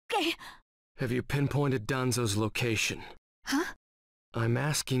Sasuke! Have you pinpointed Danzo's location? Huh? I'm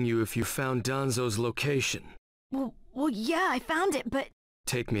asking you if you found Danzo's location. Well, yeah, I found it, but...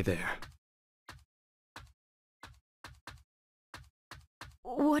 Take me there.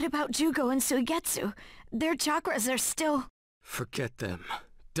 What about Jugo and Suigetsu? Their chakras are still... Forget them.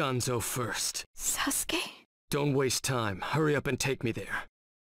 Danzo first. Sasuke? Don't waste time. Hurry up and take me there.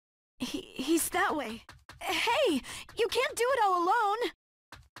 He's that way. Hey! You can't do it all alone!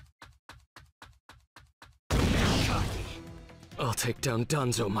 I'll take down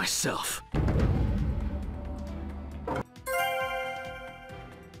Danzo myself.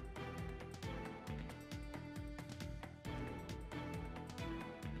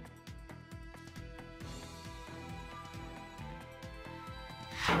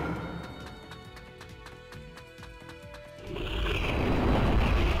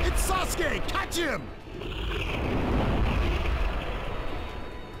 It's Sasuke! Catch him!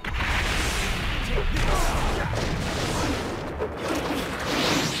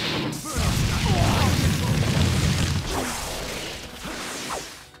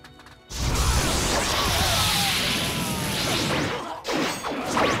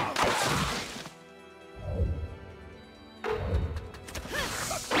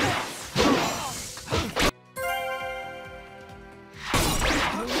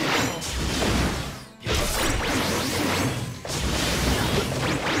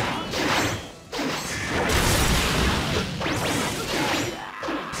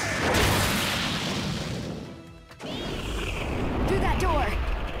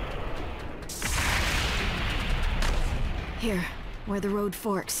 Here, where the road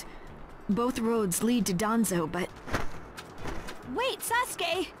forks. Both roads lead to Danzo, but... Wait,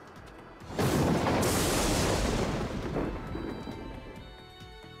 Sasuke!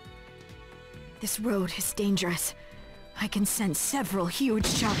 This road is dangerous. I can sense several huge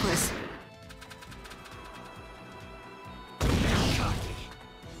chakras.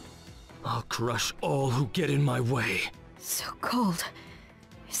 I'll crush all who get in my way. So cold.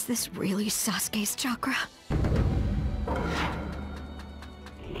 Is this really Sasuke's chakra?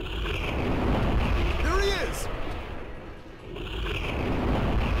 There he is!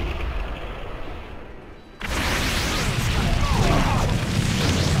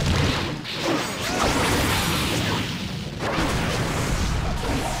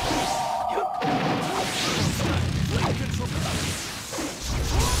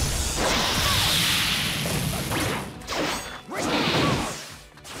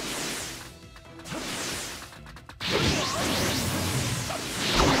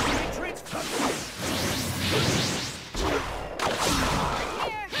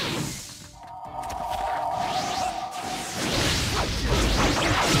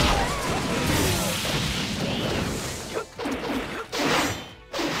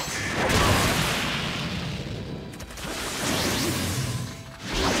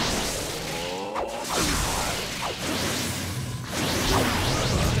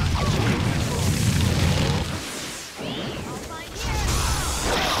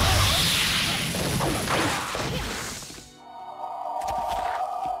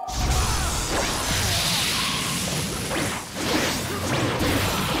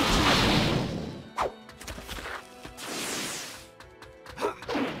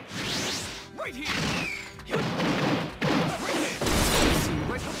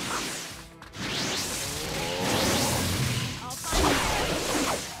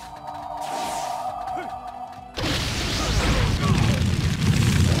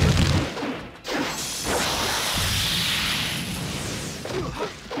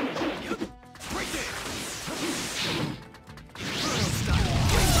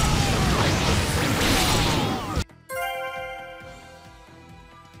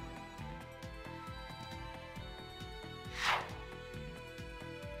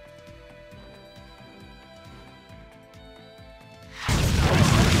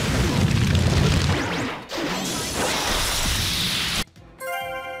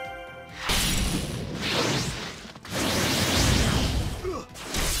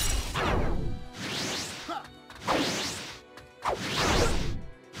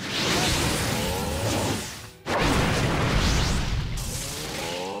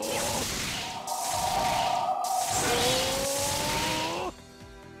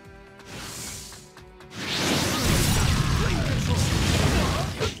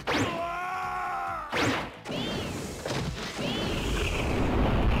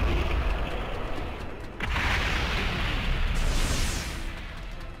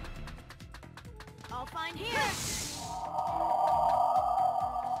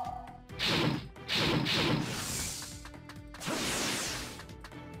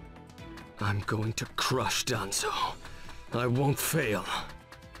 I'm going to crush Danzo. I won't fail.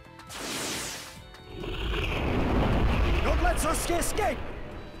 Don't let Sasuke escape!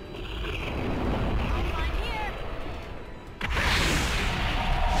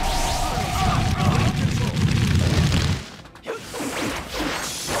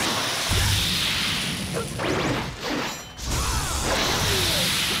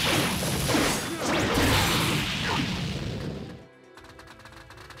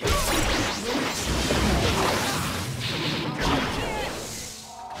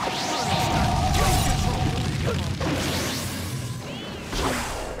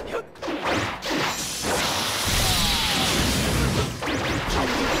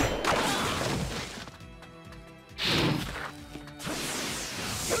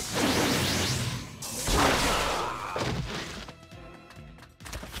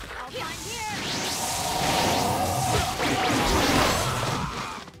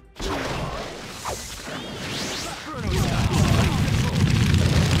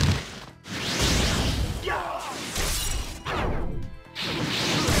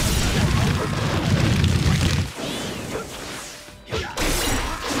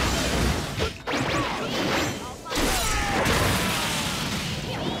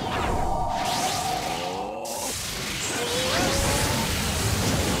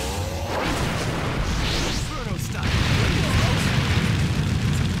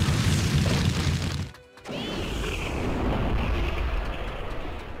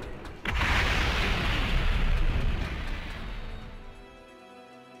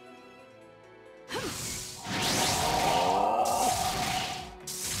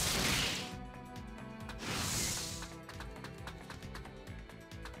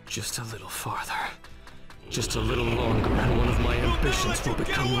 Just a little farther. Just a little longer, and one of my ambitions will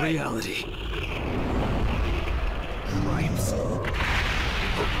become reality. Rhymes.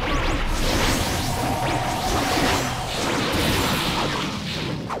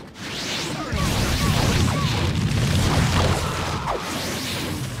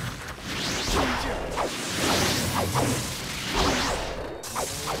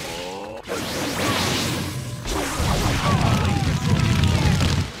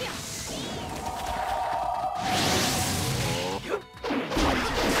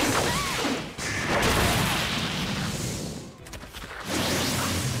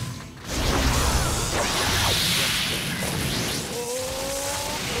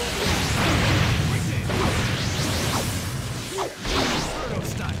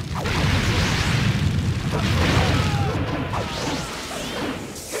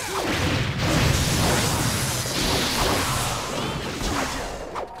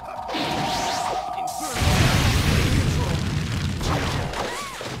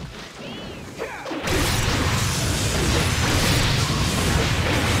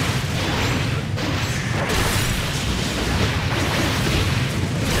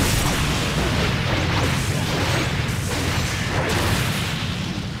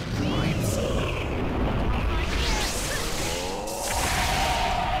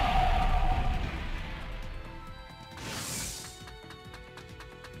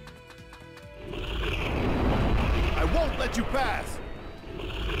 Let you pass!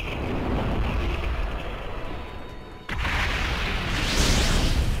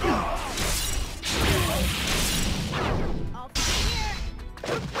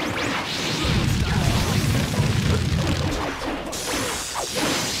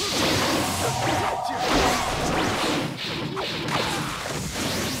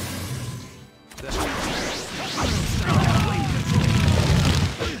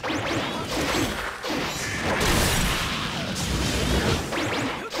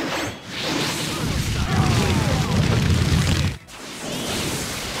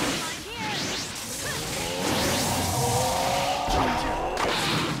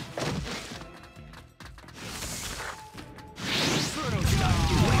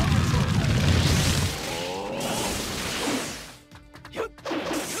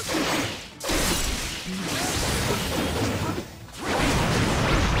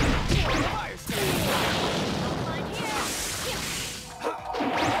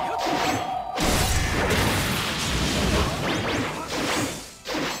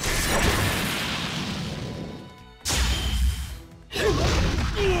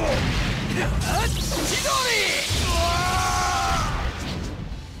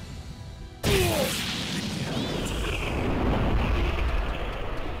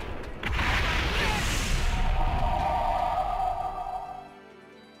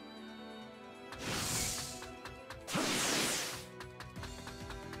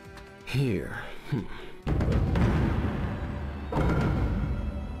 Here.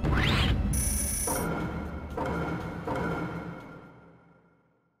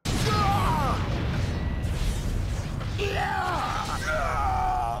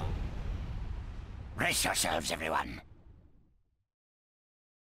 Brace yourselves, everyone.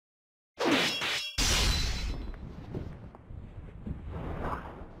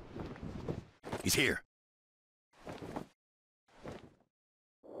 He's here.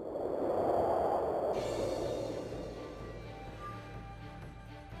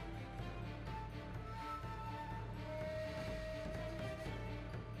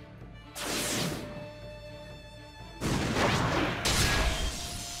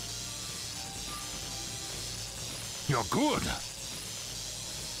 You're good.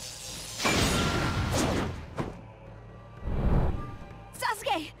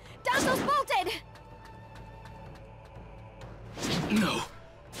 Sasuke! Danzo's bolted! No.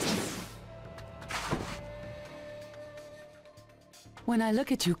 When I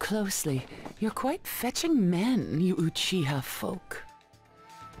look at you closely, you're quite fetching men, you Uchiha folk.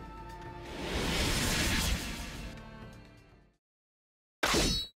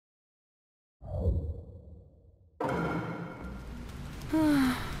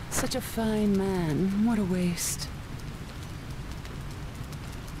 Such a fine man. What a waste.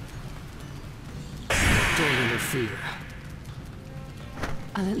 Don't interfere.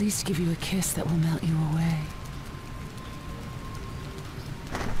 I'll at least give you a kiss that will melt you away.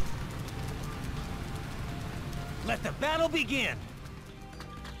 Let the battle begin.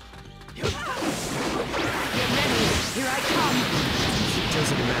 Get ready! Here I come! It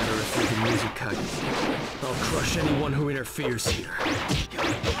doesn't matter if you're the Mizukage. I'll crush anyone who interferes here.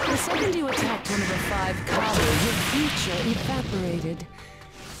 The second you attacked one of the 5 Kage, your future evaporated.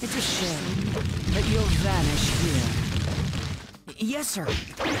 It's a shame, but you'll vanish here. Yes, sir. I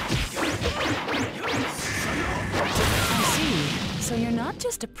see. So you're not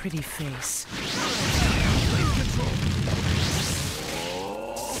just a pretty face.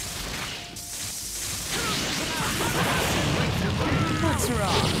 What's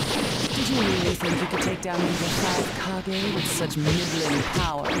wrong? Did you really think you could take down one of the 5 Kage with such middling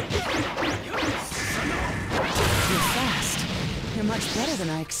power? You're fast. You're much better than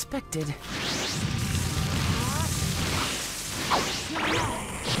I expected.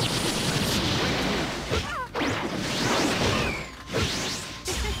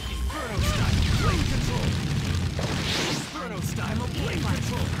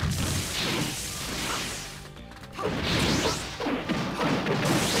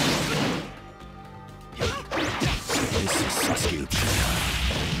 This is Sasuke Uchiha.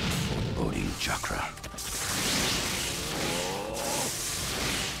 Foreboding chakra.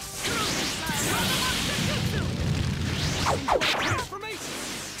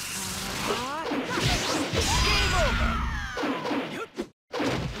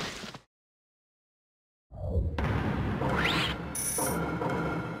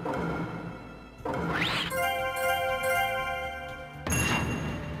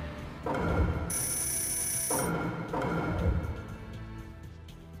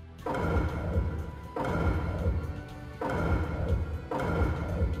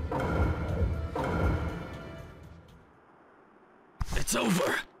 It's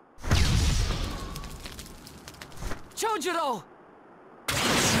over. Chojuro!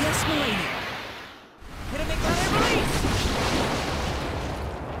 Yes, milady. Gonna make that release.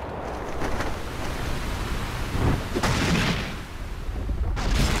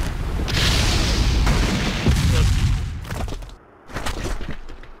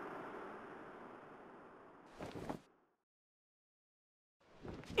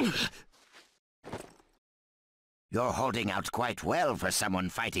 You're holding out quite well for someone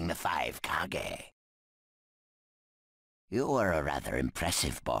fighting the 5 Kage. You were a rather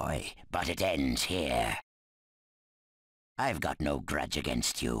impressive boy, but it ends here. I've got no grudge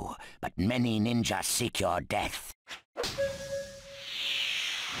against you, but many ninjas seek your death.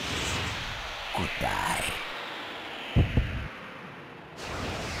 Goodbye.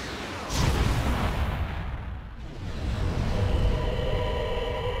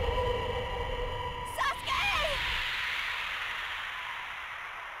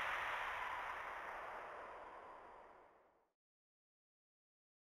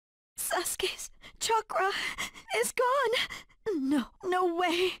 Sasuke's chakra is gone. No, no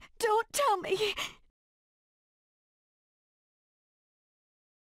way. Don't tell me.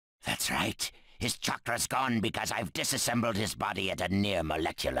 That's right. His chakra's gone because I've disassembled his body at a near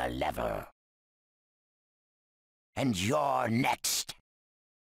molecular level. And you're next.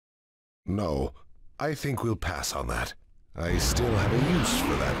 No, I think we'll pass on that. I still have a use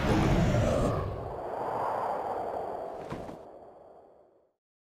for that woman.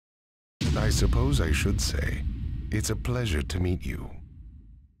 I suppose I should say, it's a pleasure to meet you.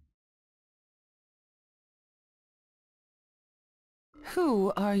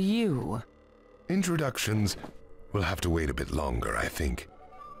 Who are you? Introductions will have to wait a bit longer, I think.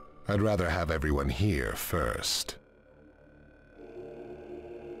 I'd rather have everyone here first.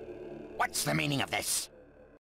 What's the meaning of this?